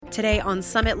Today on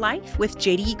Summit Life with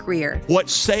JD Greear. What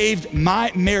saved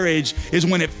my marriage is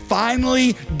when it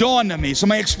finally dawned on me.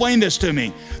 Somebody explain this to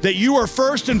me, that you are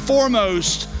first and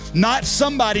foremost not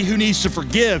somebody who needs to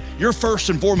forgive. You're first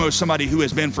and foremost somebody who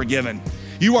has been forgiven.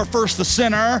 You are first the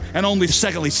sinner and only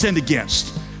secondly sinned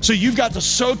against. So you've got to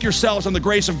soak yourselves in the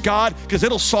grace of God because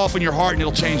it'll soften your heart and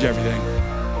it'll change everything.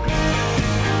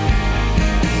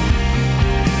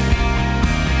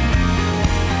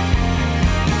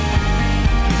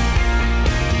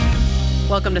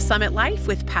 Welcome to Summit Life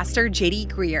with Pastor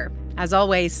JD Greear. As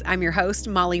always, I'm your host,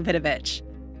 Molly Vidovich.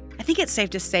 I think it's safe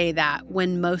to say that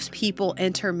when most people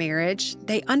enter marriage,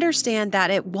 they understand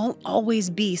that it won't always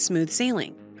be smooth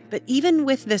sailing. But even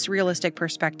with this realistic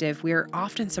perspective, we're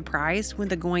often surprised when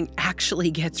the going actually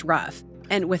gets rough.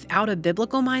 And without a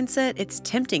biblical mindset, it's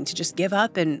tempting to just give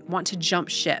up and want to jump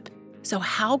ship. So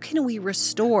how can we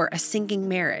restore a sinking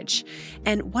marriage?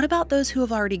 And what about those who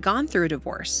have already gone through a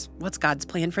divorce? What's God's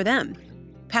plan for them?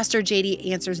 Pastor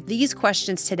JD answers these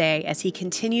questions today as he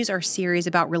continues our series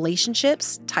about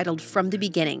relationships titled From the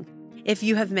Beginning. If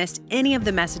you have missed any of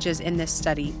the messages in this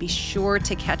study, be sure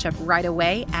to catch up right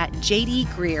away at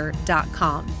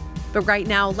jdgreear.com. But right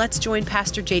now, let's join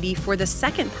Pastor JD for the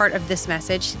second part of this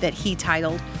message that he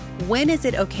titled, When is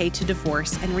it okay to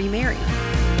divorce and remarry?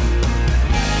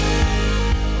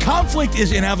 Conflict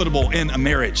is inevitable in a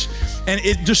marriage, and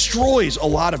it destroys a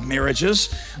lot of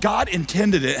marriages. God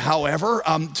intended it, however,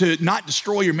 to not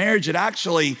destroy your marriage.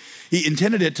 He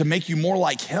intended it to make you more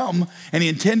like Him, and He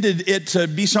intended it to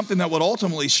be something that would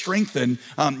ultimately strengthen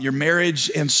your marriage.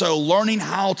 And so learning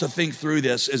how to think through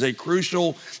this is a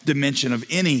crucial dimension of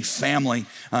any family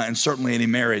and certainly any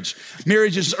marriage.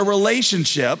 Marriage is a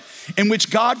relationship in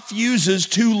which God fuses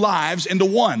two lives into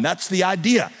one. That's the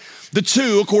idea. The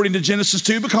two, according to Genesis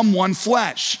 2, become one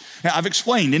flesh. Now, I've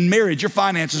explained, in marriage, your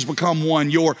finances become one,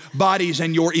 your bodies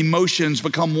and your emotions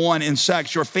become one in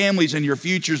sex, your families and your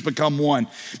futures become one.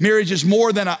 Marriage is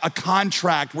more than a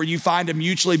contract where you find a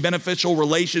mutually beneficial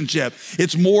relationship.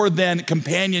 It's more than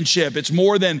companionship. It's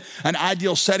more than an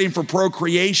ideal setting for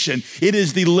procreation. It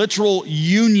is the literal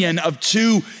union of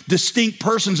two distinct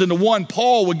persons into one.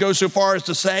 Paul would go so far as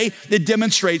to say it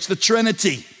demonstrates the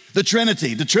Trinity. The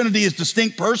Trinity. The Trinity is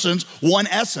distinct persons, one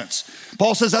essence.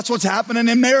 Paul says that's what's happening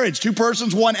in marriage. Two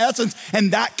persons, one essence.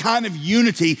 And that kind of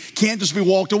unity can't just be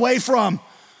walked away from.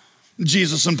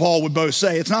 Jesus and Paul would both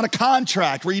say it's not a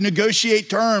contract where you negotiate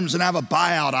terms and have a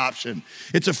buyout option.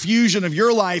 It's a fusion of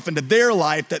your life into their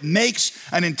life that makes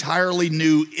an entirely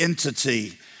new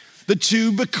entity. The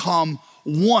two become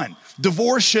one.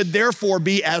 Divorce should therefore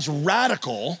be as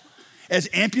radical as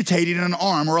amputating an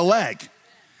arm or a leg.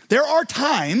 There are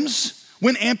times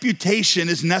when amputation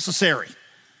is necessary.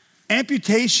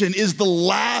 Amputation is the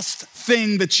last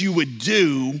thing that you would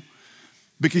do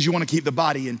because you want to keep the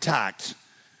body intact.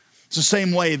 It's the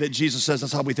same way that Jesus says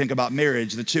that's how we think about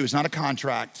marriage. The two is not a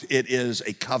contract, it is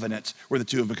a covenant where the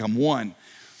two have become one.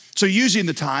 So using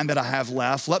the time that I have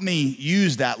left, let me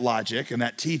use that logic and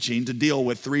that teaching to deal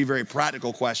with three very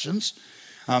practical questions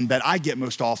that I get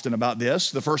most often about this.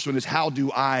 The first one is, how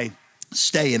do I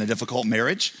stay in a difficult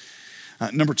marriage?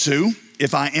 Number two,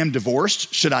 if I am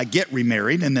divorced, should I get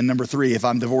remarried? And then number three, if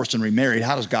I'm divorced and remarried,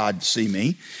 how does God see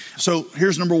me? So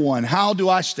here's number one, how do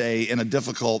I stay in a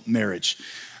difficult marriage?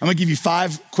 I'm gonna give you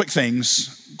 5 quick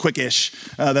things,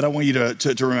 quickish, that I want you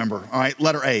to remember. All right,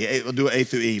 letter A, we'll do A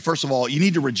through E. First of all, you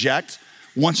need to reject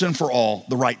once and for all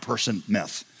the right person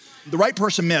myth. The right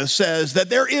person myth says that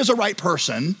there is a right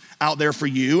person out there for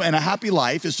you, and a happy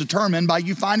life is determined by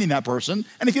you finding that person.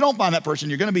 And if you don't find that person,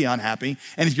 you're gonna be unhappy.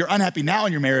 And if you're unhappy now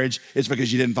in your marriage, it's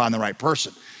because you didn't find the right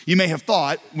person. You may have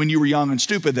thought when you were young and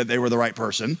stupid that they were the right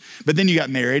person, but then you got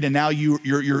married and now your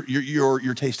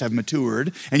tastes have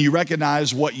matured and you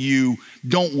recognize what you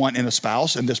don't want in a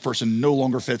spouse, and this person no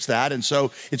longer fits that. And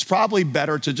so it's probably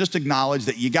better to just acknowledge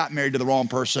that you got married to the wrong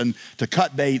person, to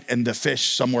cut bait and to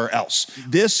fish somewhere else.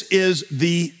 This is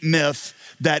the myth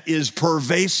that is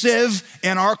pervasive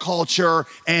in our culture,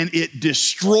 and it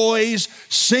destroys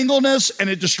singleness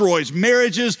and it destroys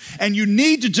marriages, and you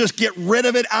need to just get rid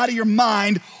of it out of your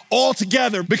mind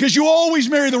altogether, because you always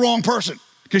marry the wrong person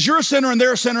because you're a sinner and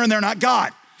they're a sinner and they're not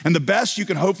God. And the best you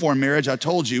can hope for in marriage, I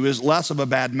told you, is less of a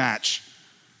bad match.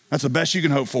 That's the best you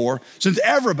can hope for, since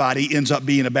everybody ends up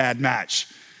being a bad match.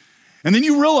 And then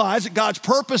you realize that God's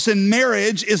purpose in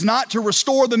marriage is not to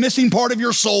restore the missing part of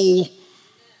your soul.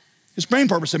 His main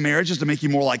purpose in marriage is to make you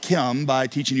more like Him by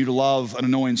teaching you to love an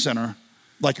annoying sinner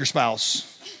like your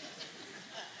spouse,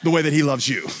 the way that He loves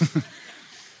you.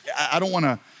 I don't want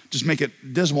to just make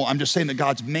it dismal. I'm just saying that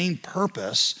God's main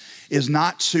purpose is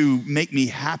not to make me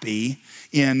happy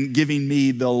in giving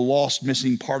me the lost,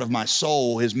 missing part of my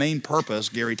soul. His main purpose,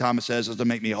 Gary Thomas says, is to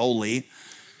make me holy.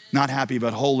 Not happy,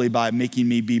 but holy by making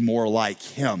me be more like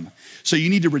him. So you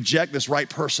need to reject this right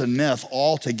person myth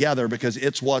altogether because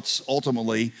it's what's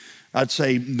ultimately, I'd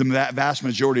say the vast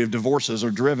majority of divorces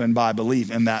are driven by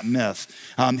belief in that myth.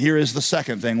 Here is the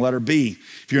second thing, letter B.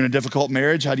 If you're in a difficult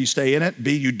marriage, how do you stay in it?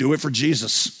 B, you do it for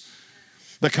Jesus.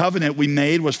 The covenant we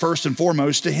made was first and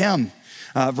foremost to him.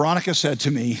 Veronica said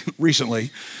to me recently,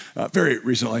 very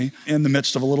recently, in the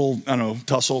midst of a little,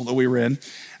 tussle that we were in,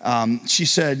 she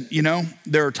said,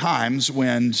 there are times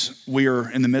when we are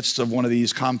in the midst of one of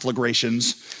these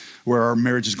conflagrations where our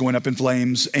marriage is going up in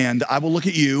flames, and I will look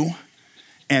at you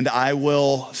and I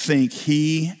will think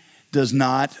he does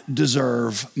not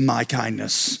deserve my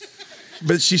kindness.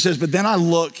 But she says, but then I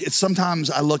look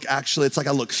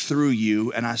through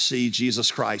you and I see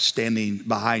Jesus Christ standing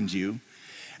behind you.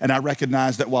 And I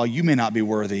recognize that while you may not be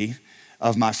worthy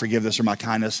of my forgiveness or my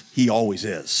kindness, he always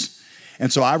is.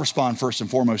 And so I respond first and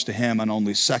foremost to him and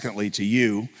only secondly to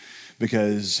you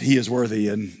because he is worthy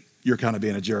and you're kind of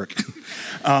being a jerk.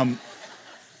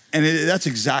 That's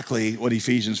exactly what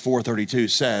Ephesians 4:32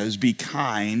 says. Be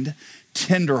kind,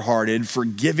 tenderhearted,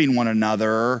 forgiving one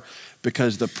another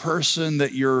because the person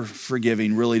that you're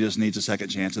forgiving really just needs a second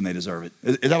chance and they deserve it.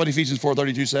 Is that what Ephesians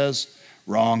 4:32 says?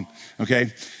 Wrong, okay?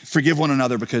 Forgive one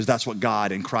another because that's what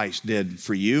God in Christ did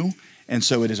for you. And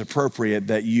so it is appropriate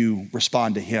that you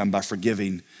respond to him by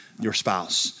forgiving your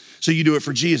spouse. So you do it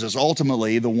for Jesus.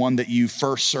 Ultimately, the one that you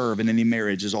first serve in any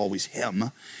marriage is always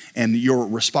him. And your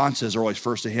responses are always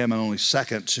first to him and only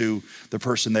second to the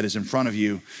person that is in front of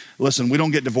you. Listen, we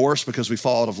don't get divorced because we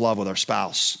fall out of love with our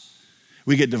spouse.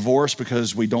 We get divorced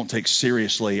because we don't take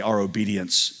seriously our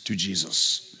obedience to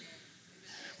Jesus.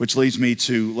 Which leads me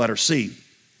to letter C.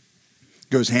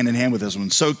 Goes hand in hand with this one.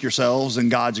 Soak yourselves in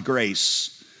God's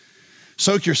grace.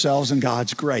 Soak yourselves in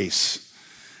God's grace.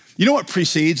 You know what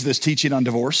precedes this teaching on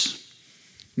divorce?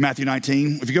 Matthew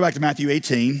 19. If you go back to Matthew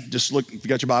 18, just look, if you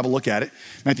got your Bible, look at it.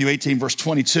 Matthew 18, verse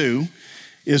 22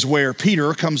 is where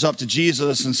Peter comes up to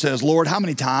Jesus and says, Lord, how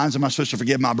many times am I supposed to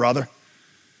forgive my brother?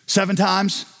 7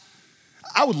 times?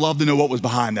 I would love to know what was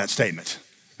behind that statement.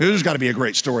 There's got to be a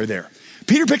great story there.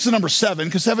 Peter picks the number 7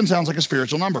 because 7 sounds like a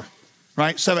spiritual number,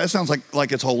 right? 7, that sounds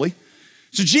like it's holy.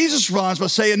 So Jesus responds by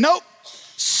saying, nope,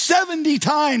 70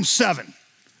 times 7.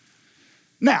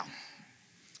 Now,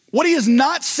 what he is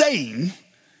not saying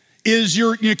is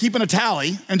you're keeping a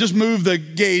tally and just move the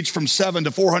gauge from 7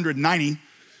 to 490.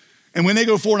 And when they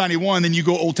go 491, then you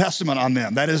go Old Testament on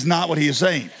them. That is not what he is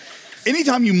saying.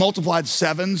 Anytime you multiplied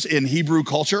 7s in Hebrew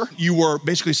culture, you were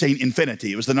basically saying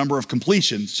infinity. It was the number of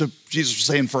completion. So Jesus was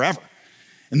saying forever.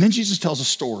 And then Jesus tells a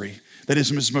story that is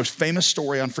his most famous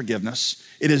story on forgiveness.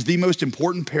 It is the most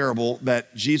important parable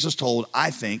that Jesus told,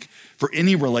 I think, for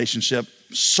any relationship,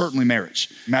 certainly marriage.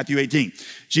 Matthew 18.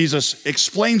 Jesus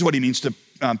explains what he means to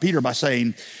Peter by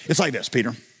saying, it's like this,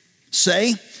 Peter.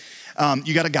 Say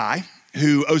you got a guy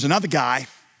who owes another guy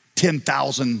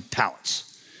 10,000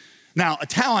 talents. Now, a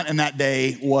talent in that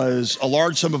day was a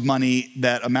large sum of money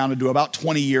that amounted to about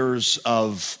 20 years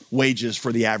of wages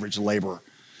for the average laborer.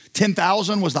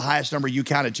 10,000 was the highest number you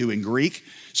counted to in Greek.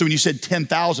 So when you said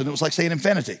 10,000, it was like saying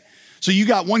infinity. So you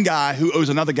got one guy who owes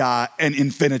another guy an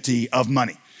infinity of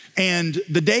money. And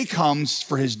the day comes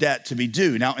for his debt to be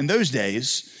due. Now, in those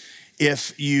days,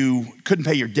 if you couldn't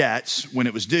pay your debts when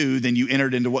it was due, then you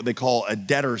entered into what they call a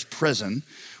debtor's prison,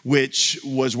 which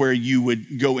was where you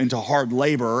would go into hard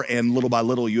labor and little by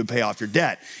little you would pay off your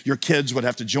debt. Your kids would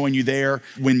have to join you there.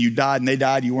 When you died and they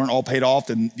died, you weren't all paid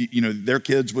off, and their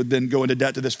kids would then go into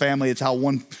debt to this family. It's how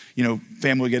one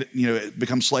family would get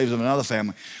become slaves of another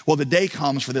family. Well, the day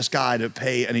comes for this guy to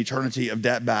pay an eternity of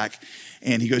debt back,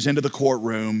 and he goes into the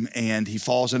courtroom and he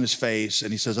falls on his face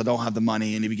and he says, I don't have the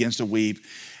money, and he begins to weep.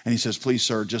 And he says, please,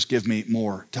 sir, just give me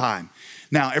more time.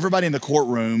 Now, everybody in the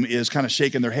courtroom is kind of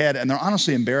shaking their head, and they're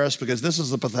honestly embarrassed because this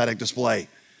is a pathetic display,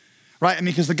 right? I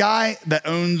mean, because the guy that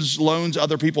loans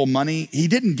other people money, he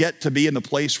didn't get to be in the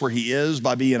place where he is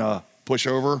by being a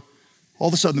pushover. All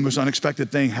of a sudden, the most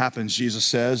unexpected thing happens, Jesus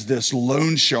says. This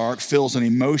loan shark feels an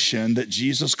emotion that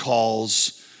Jesus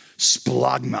calls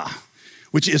splagma,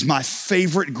 which is my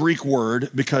favorite Greek word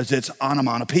because it's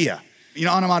onomatopoeia. You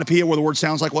know onomatopoeia, where the word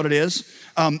sounds like what it is?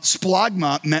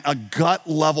 Splagma meant a gut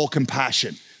level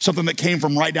compassion, something that came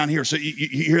from right down here. So you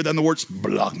hear then the word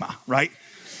splagma, right?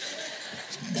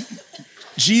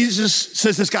 Jesus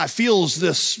says this guy feels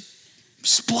this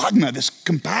splagma, this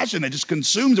compassion that just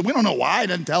consumes it. We don't know why, he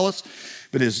doesn't tell us,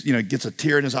 but gets a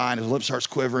tear in his eye and his lip starts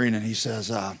quivering and he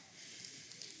says,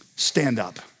 stand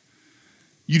up.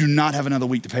 You do not have another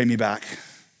week to pay me back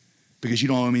because you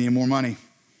don't owe me any more money.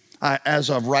 As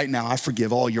of right now, I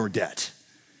forgive all your debt.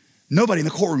 Nobody in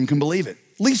the courtroom can believe it,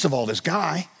 least of all this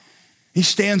guy. He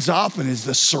stands up and is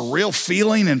this surreal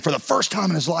feeling, and for the first time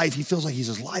in his life, he feels like he's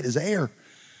as light as air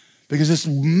because this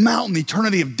mountain,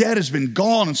 eternity of debt has been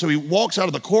gone. And so he walks out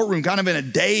of the courtroom kind of in a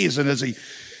daze, and as he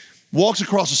walks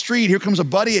across the street, here comes a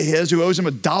buddy of his who owes him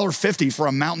 $1.50 for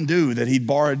a Mountain Dew that he'd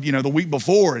borrowed, the week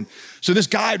before. And so this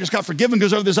guy who just got forgiven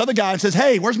goes over to this other guy and says,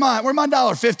 hey, where's my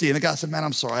 $1.50? And the guy said, man,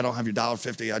 I'm sorry, I don't have your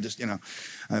 $1.50. I just, it's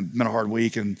been a hard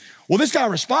week. And well, this guy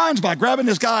responds by grabbing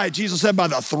this guy, Jesus said, by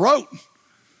the throat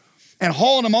and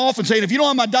hauling him off and saying, if you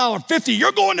don't have my $1.50,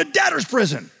 you're going to debtor's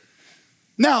prison.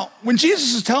 Now, when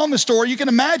Jesus is telling this story, you can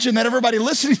imagine that everybody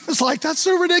listening is like, that's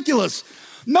so ridiculous.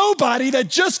 Nobody that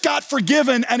just got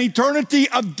forgiven an eternity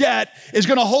of debt is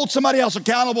going to hold somebody else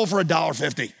accountable for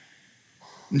 $1.50.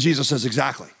 And Jesus says,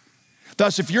 exactly.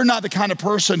 Thus, if you're not the kind of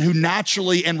person who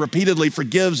naturally and repeatedly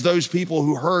forgives those people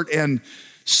who hurt and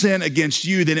sin against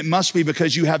you, then it must be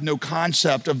because you have no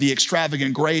concept of the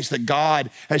extravagant grace that God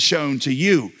has shown to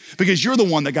you. Because you're the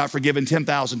one that got forgiven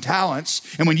 10,000 talents.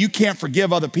 And when you can't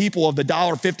forgive other people of the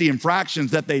 $1.50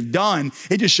 infractions that they've done,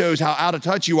 it just shows how out of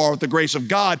touch you are with the grace of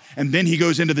God. And then he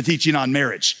goes into the teaching on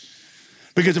marriage.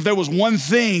 Because if there was one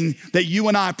thing that you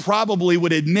and I probably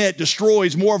would admit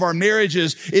destroys more of our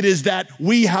marriages, it is that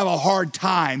we have a hard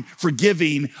time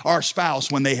forgiving our spouse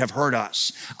when they have hurt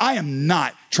us. I am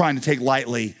not trying to take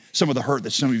lightly some of the hurt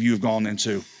that some of you have gone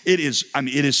into. It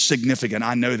is significant.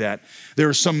 I know that. There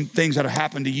are some things that have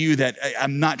happened to you that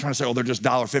I'm not trying to say, they're just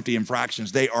 $1.50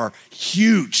 infractions. They are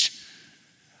huge.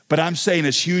 But I'm saying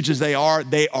as huge as they are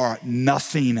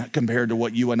nothing compared to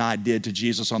what you and I did to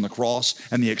Jesus on the cross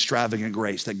and the extravagant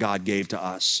grace that God gave to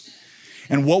us.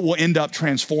 And what will end up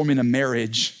transforming a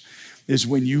marriage is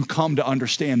when you come to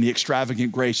understand the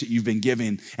extravagant grace that you've been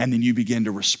given, and then you begin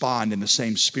to respond in the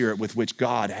same spirit with which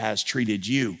God has treated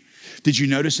you. Did you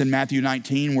notice in Matthew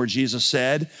 19 where Jesus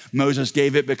said, Moses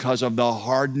gave it because of the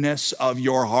hardness of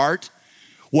your heart?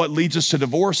 What leads us to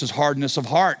divorce is hardness of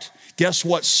heart. Guess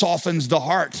what softens the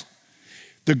heart?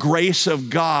 The grace of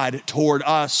God toward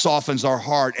us softens our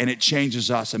heart, and it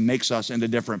changes us and makes us into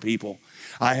different people.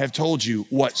 I have told you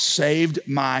what saved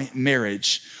my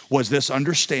marriage was this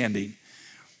understanding,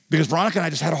 because Veronica and I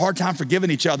just had a hard time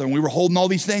forgiving each other, and we were holding all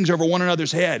these things over one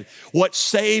another's head. What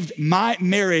saved my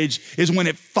marriage is when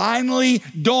it finally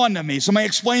dawned on me, somebody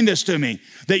explain this to me,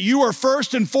 that you are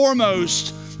first and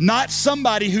foremost not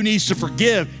somebody who needs to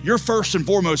forgive. You're first and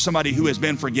foremost somebody who has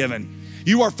been forgiven.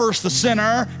 You are first the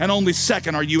sinner, and only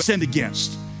second are you sinned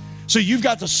against. So you've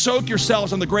got to soak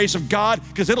yourselves in the grace of God,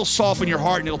 because it'll soften your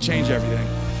heart and it'll change everything.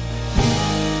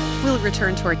 We'll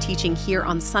return to our teaching here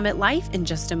on Summit Life in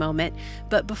just a moment.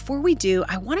 But before we do,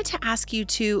 I wanted to ask you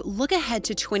to look ahead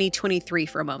to 2023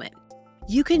 for a moment.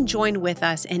 You can join with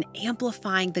us in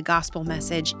amplifying the gospel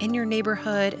message in your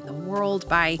neighborhood and the world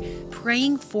by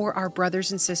praying for our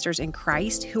brothers and sisters in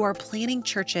Christ who are planting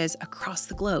churches across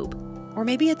the globe. Or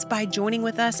maybe it's by joining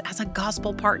with us as a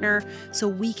gospel partner so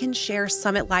we can share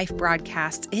Summit Life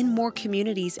broadcasts in more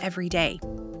communities every day.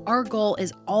 Our goal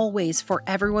is always for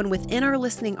everyone within our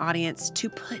listening audience to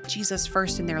put Jesus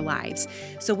first in their lives.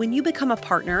 So when you become a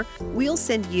partner, we'll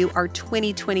send you our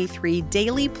 2023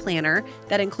 daily planner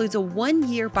that includes a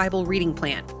 1-year Bible reading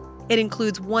plan. It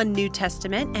includes 1 New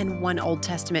Testament and 1 Old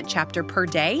Testament chapter per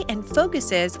day and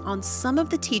focuses on some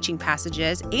of the teaching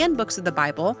passages and books of the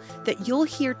Bible that you'll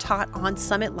hear taught on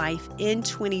Summit Life in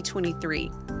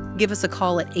 2023. Give us a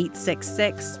call at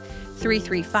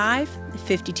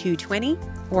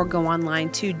 866-335-5220 or go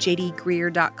online to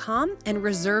jdgreer.com and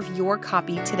reserve your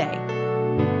copy today.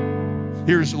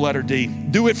 Here's letter D.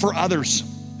 Do it for others.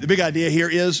 The big idea here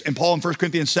is, and Paul in 1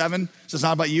 Corinthians 7, it's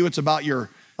not about you, it's about your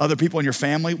other people in your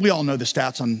family. We all know the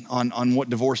stats on what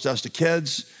divorce does to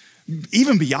kids.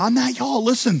 Even beyond that, y'all,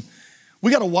 listen,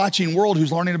 we got a watching world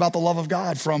who's learning about the love of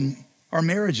God from our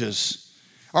marriages.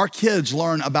 Our kids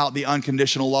learn about the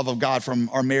unconditional love of God from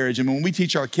our marriage. And when we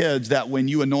teach our kids that when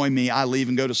you annoy me, I leave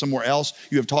and go to somewhere else,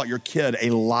 you have taught your kid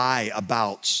a lie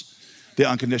about the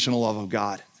unconditional love of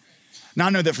God. Now, I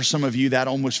know that for some of you, that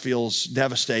almost feels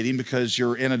devastating because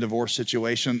you're in a divorce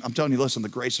situation. I'm telling you, listen, the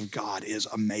grace of God is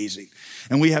amazing.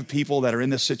 And we have people that are in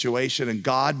this situation, and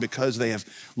God, because they have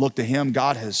looked to him,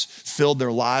 God has filled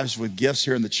their lives with gifts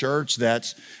here in the church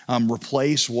that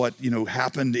replace what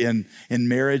happened in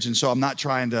marriage. And so I'm not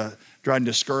trying to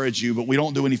discourage you, but we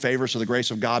don't do any favors to the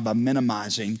grace of God by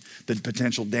minimizing the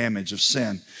potential damage of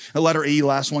sin. The letter E,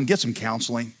 last one, get some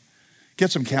counseling. Get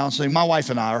some counseling. My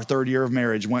wife and I, our third year of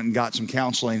marriage, went and got some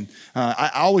counseling. I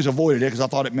always avoided it because I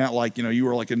thought it meant like, you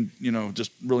were like,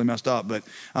 just really messed up. But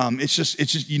it's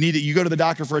just you need it. You go to the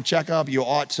doctor for a checkup. You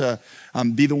ought to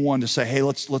be the one to say, hey,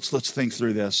 let's think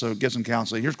through this. So get some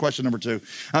counseling. Here's question number 2.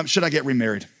 Should I get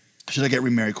remarried? Should I get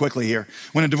remarried? Quickly here.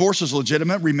 When a divorce is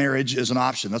legitimate, remarriage is an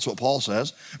option. That's what Paul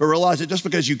says. But realize that just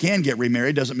because you can get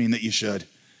remarried doesn't mean that you should.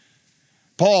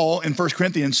 Paul in 1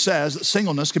 Corinthians says that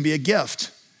singleness can be a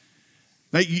gift.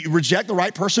 Now, you reject the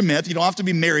right person myth. You don't have to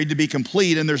be married to be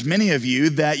complete. And there's many of you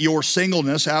that your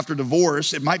singleness after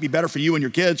divorce, it might be better for you and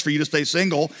your kids for you to stay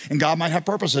single, and God might have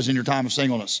purposes in your time of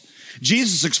singleness.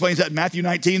 Jesus explains that in Matthew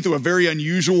 19 through a very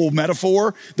unusual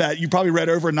metaphor that you probably read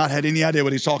over and not had any idea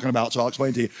what he's talking about. So I'll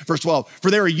explain to you. Verse 12,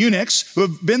 for there are eunuchs who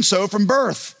have been so from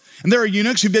birth. And there are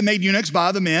eunuchs who've been made eunuchs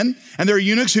by the men. And there are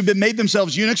eunuchs who've been made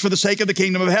themselves eunuchs for the sake of the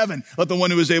kingdom of heaven. Let the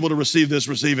one who is able to receive this,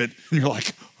 receive it. And you're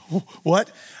like, what?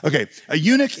 Okay, a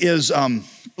eunuch is,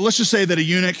 let's just say that a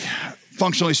eunuch,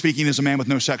 functionally speaking, is a man with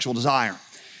no sexual desire.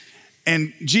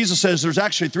 And Jesus says there's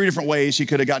actually 3 different ways he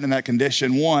could have gotten in that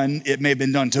condition. 1, it may have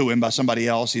been done to him by somebody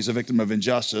else. He's a victim of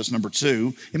injustice. Number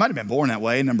 2, he might have been born that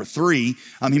way. Number 3,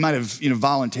 he might have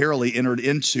voluntarily entered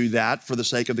into that for the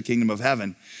sake of the kingdom of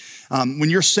heaven. When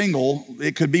you're single,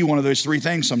 it could be one of those 3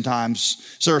 things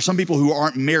sometimes. So there are some people who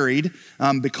aren't married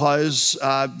because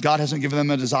God hasn't given them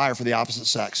a desire for the opposite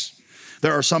sex.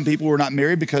 There are some people who are not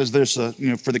married because there's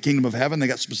for the kingdom of heaven, they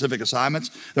got specific assignments.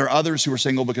 There are others who are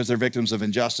single because they're victims of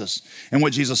injustice. And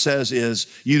what Jesus says is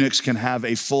eunuchs can have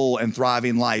a full and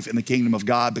thriving life in the kingdom of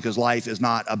God because life is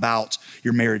not about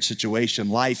your marriage situation.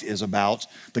 Life is about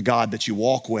the God that you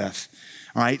walk with.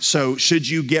 All right, so should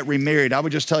you get remarried? I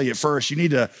would just tell you at first, you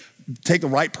need to take the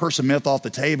right person myth off the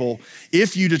table.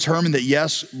 If you determine that,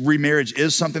 yes, remarriage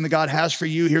is something that God has for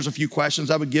you, here's a few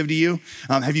questions I would give to you.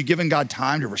 Have you given God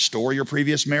time to restore your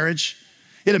previous marriage?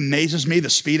 It amazes me the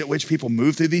speed at which people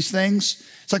move through these things.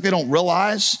 It's like they don't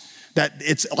realize that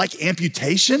it's like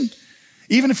amputation.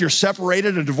 Even if you're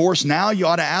separated or divorced now, you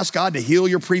ought to ask God to heal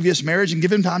your previous marriage and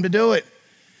give him time to do it.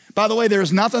 By the way,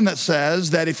 there's nothing that says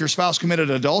that if your spouse committed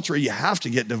adultery, you have to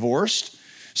get divorced.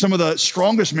 Some of the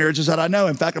strongest marriages that I know,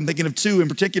 in fact, I'm thinking of 2 in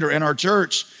particular in our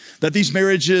church, that these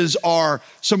marriages are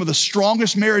some of the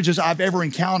strongest marriages I've ever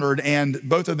encountered, and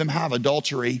both of them have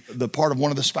adultery, the part of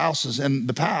one of the spouses in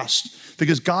the past.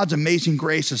 Because God's amazing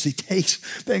grace is he takes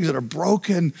things that are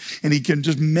broken and he can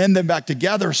just mend them back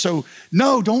together. So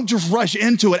no, don't just rush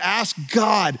into it. Ask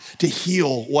God to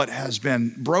heal what has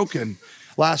been broken.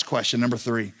 Last question, number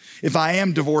 3. If I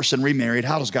am divorced and remarried,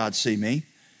 how does God see me?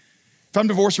 If I'm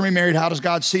divorced and remarried, how does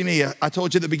God see me? I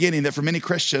told you at the beginning that for many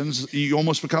Christians, you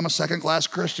almost become a second-class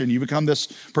Christian. You become this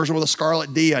person with a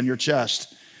scarlet D on your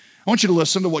chest. I want you to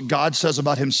listen to what God says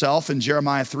about himself in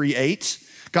Jeremiah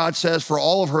 3:8. God says, for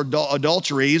all of her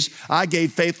adulteries, I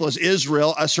gave faithless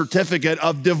Israel a certificate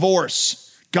of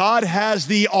divorce. God has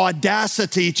the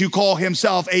audacity to call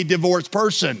himself a divorced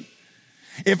person.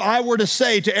 If I were to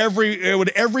say to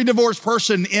every divorced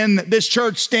person in this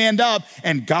church, stand up,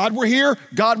 and God were here,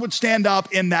 God would stand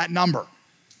up in that number.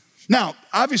 Now,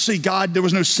 obviously, there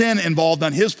was no sin involved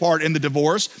on his part in the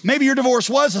divorce. Maybe your divorce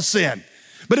was a sin.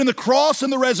 But in the cross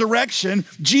and the resurrection,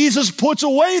 Jesus puts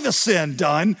away the sin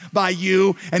done by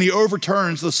you, and he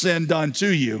overturns the sin done to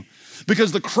you.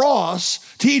 Because the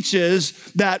cross teaches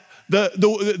that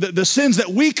the sins that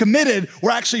we committed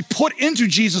were actually put into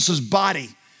Jesus's body.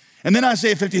 And then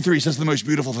Isaiah 53 says the most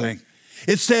beautiful thing.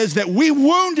 It says that we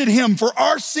wounded him for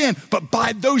our sin, but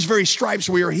by those very stripes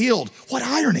we are healed. What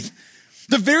irony.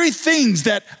 The very things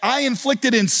that I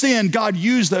inflicted in sin, God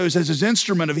used those as his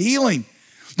instrument of healing.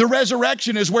 The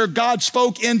resurrection is where God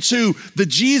spoke into the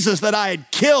Jesus that I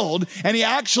had killed, and he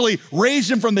actually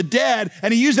raised him from the dead,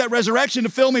 and he used that resurrection to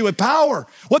fill me with power.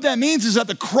 What that means is that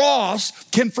the cross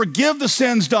can forgive the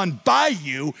sins done by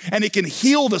you, and it can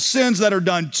heal the sins that are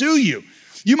done to you.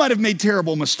 You might have made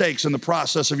terrible mistakes in the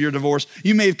process of your divorce.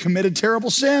 You may have committed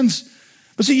terrible sins,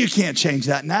 but see, you can't change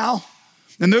that now.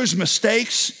 And those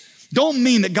mistakes don't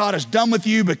mean that God is done with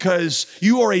you because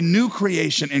you are a new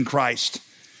creation in Christ.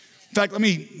 In fact, let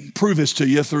me prove this to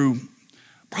you through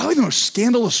probably the most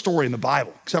scandalous story in the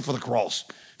Bible, except for the cross.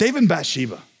 David and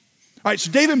Bathsheba. All right, so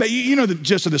you know the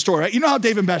gist of the story, right? You know how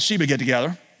David and Bathsheba get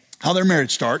together, how their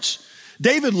marriage starts.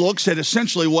 David looks at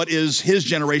essentially what is his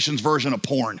generation's version of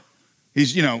porn.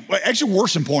 He's, actually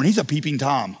worse than porn. He's a peeping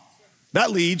Tom.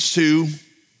 That leads to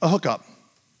a hookup.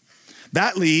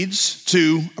 That leads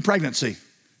to a pregnancy.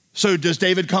 So does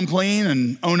David come clean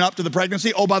and own up to the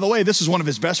pregnancy? Oh, by the way, this is one of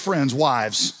his best friend's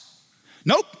wives.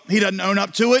 Nope, he doesn't own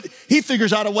up to it. He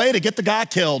figures out a way to get the guy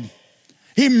killed.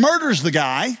 He murders the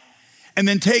guy, and and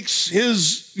then takes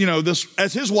his, this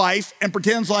as his wife and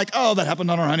pretends like, oh, that happened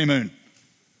on our honeymoon.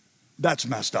 That's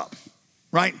messed up,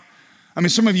 right? I mean,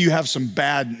 some of you have some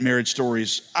bad marriage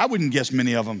stories. I wouldn't guess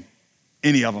any of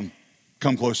them,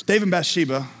 come close. David and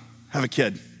Bathsheba have a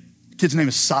kid. The kid's name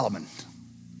is Solomon.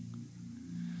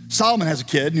 Solomon has a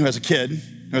kid who has a kid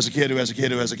who has a kid who has a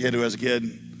kid who has a kid who has a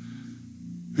kid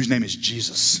whose name is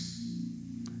Jesus.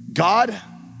 God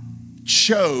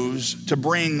chose to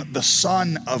bring the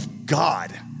Son of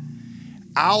God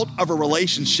out of a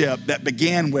relationship that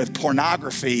began with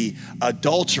pornography,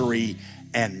 adultery,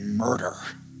 and murder.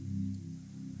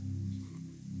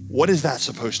 What is that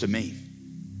supposed to mean?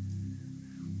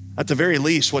 At the very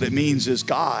least, what it means is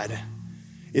God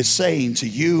is saying to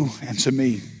you and to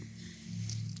me,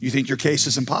 you think your case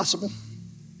is impossible?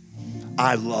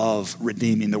 I love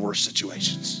redeeming the worst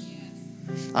situations.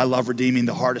 I love redeeming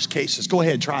the hardest cases. Go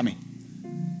ahead, try me.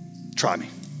 Try me.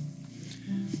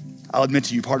 I'll admit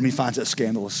to you, part of me finds that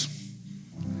scandalous.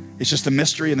 It's just the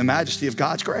mystery and the majesty of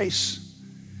God's grace.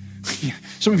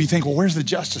 Some of you think, well, where's the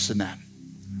justice in that?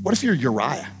 What if you're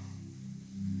Uriah?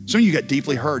 Some of you got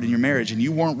deeply hurt in your marriage and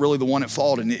you weren't really the one at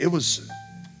fault, and it was,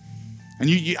 and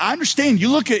I understand,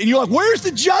 you look at it and you're like, where's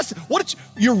the justice? What's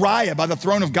Uriah by the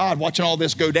throne of God watching all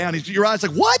this go down? Uriah's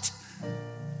like, what?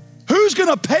 Who's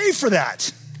gonna pay for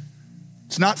that?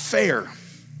 It's not fair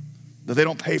that they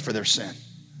don't pay for their sin.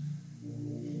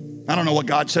 I don't know what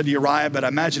God said to Uriah, but I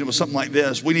imagine it was something like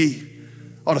this. We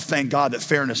ought to thank God that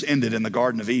fairness ended in the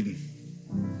Garden of Eden.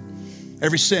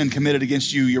 Every sin committed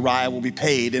against you, Uriah, will be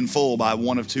paid in full by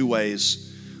one of two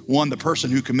ways. One, the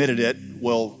person who committed it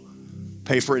will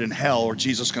pay for it in hell, or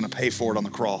Jesus is gonna pay for it on the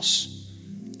cross.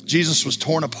 Jesus was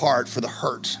torn apart for the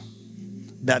hurt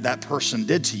that person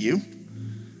did to you,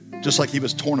 just like he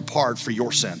was torn apart for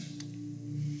your sin.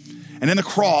 And in the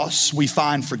cross, we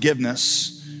find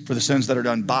forgiveness for the sins that are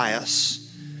done by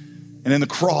us. And in the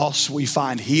cross, we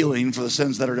find healing for the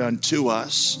sins that are done to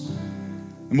us.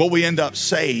 And what we end up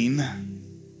saying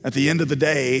at the end of the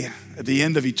day, at the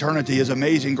end of eternity, is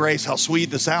amazing grace. How sweet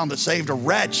the sound that saved a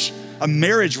wretch, a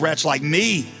marriage wretch like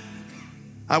me.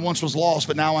 I once was lost,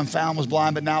 but now I'm found, was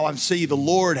blind, but now I see. The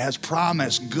Lord has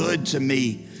promised good to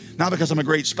me, not because I'm a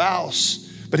great spouse,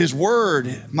 but his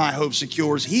word, my hope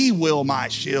secures. He will my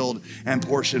shield and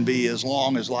portion be as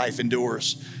long as life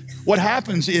endures. What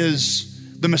happens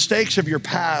is the mistakes of your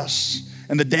past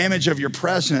and the damage of your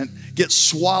present get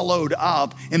swallowed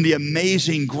up in the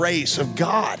amazing grace of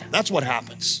God. That's what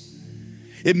happens.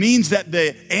 It means that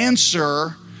the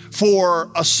answer for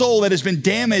a soul that has been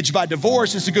damaged by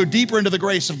divorce is to go deeper into the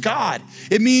grace of God.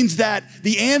 It means that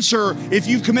the answer, if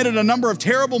you've committed a number of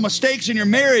terrible mistakes in your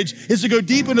marriage, is to go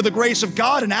deep into the grace of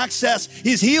God and access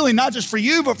his healing, not just for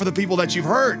you, but for the people that you've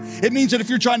hurt. It means that if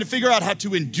you're trying to figure out how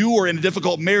to endure in a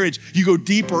difficult marriage, you go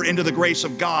deeper into the grace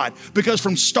of God. Because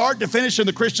from start to finish in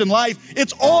the Christian life,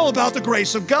 it's all about the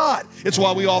grace of God. It's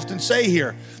why we often say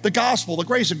here, the gospel, the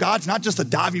grace of God's not just a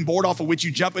diving board off of which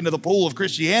you jump into the pool of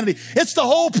Christianity. It's the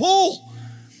whole pool.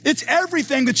 It's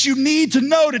everything that you need to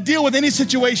know to deal with any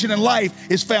situation in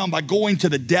life is found by going to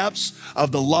the depths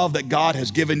of the love that God has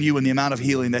given you and the amount of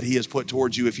healing that he has put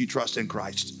towards you if you trust in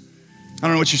Christ. I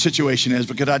don't know what your situation is,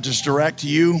 but could I just direct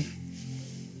you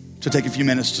to take a few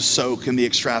minutes to soak in the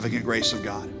extravagant grace of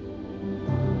God?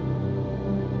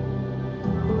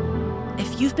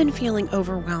 If you've been feeling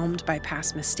overwhelmed by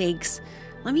past mistakes,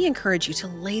 let me encourage you to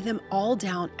lay them all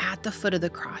down at the foot of the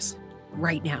cross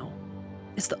right now.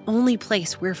 It's the only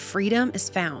place where freedom is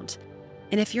found.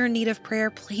 And if you're in need of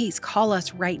prayer, please call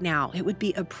us right now. It would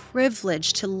be a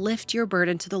privilege to lift your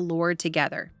burden to the Lord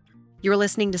together. You're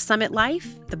listening to Summit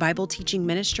Life, the Bible teaching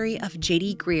ministry of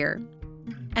J.D. Greear.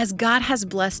 As God has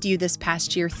blessed you this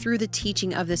past year through the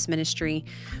teaching of this ministry,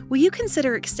 will you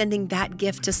consider extending that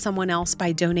gift to someone else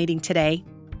by donating today?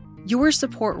 Your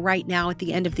support right now at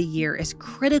the end of the year is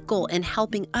critical in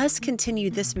helping us continue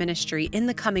this ministry in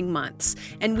the coming months,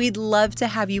 and we'd love to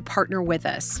have you partner with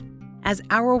us. As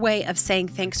our way of saying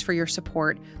thanks for your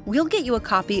support, we'll get you a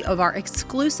copy of our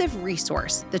exclusive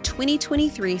resource, the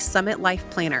 2023 Summit Life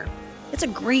Planner. It's a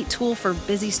great tool for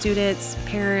busy students,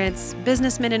 parents,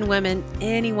 businessmen and women,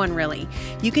 anyone really.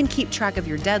 You can keep track of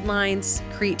your deadlines,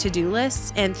 create to-do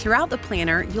lists, and throughout the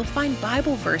planner, you'll find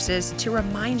Bible verses to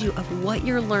remind you of what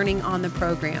you're learning on the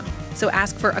program. So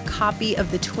ask for a copy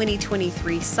of the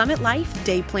 2023 Summit Life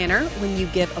Day Planner when you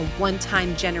give a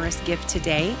one-time generous gift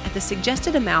today at the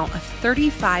suggested amount of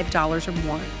 $35 or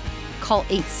more. Call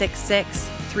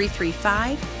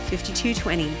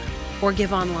 866-335-5220. or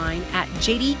give online at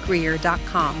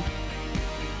jdgreear.com.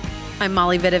 I'm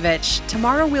Molly Vidovich.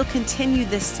 Tomorrow we'll continue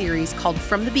this series called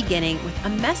From the Beginning with a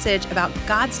message about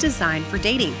God's design for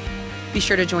dating. Be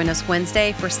sure to join us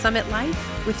Wednesday for Summit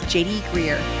Life with J.D.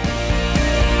 Greear.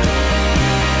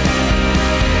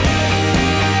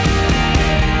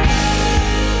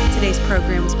 Today's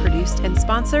program was produced and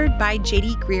sponsored by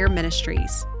J.D. Greear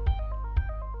Ministries.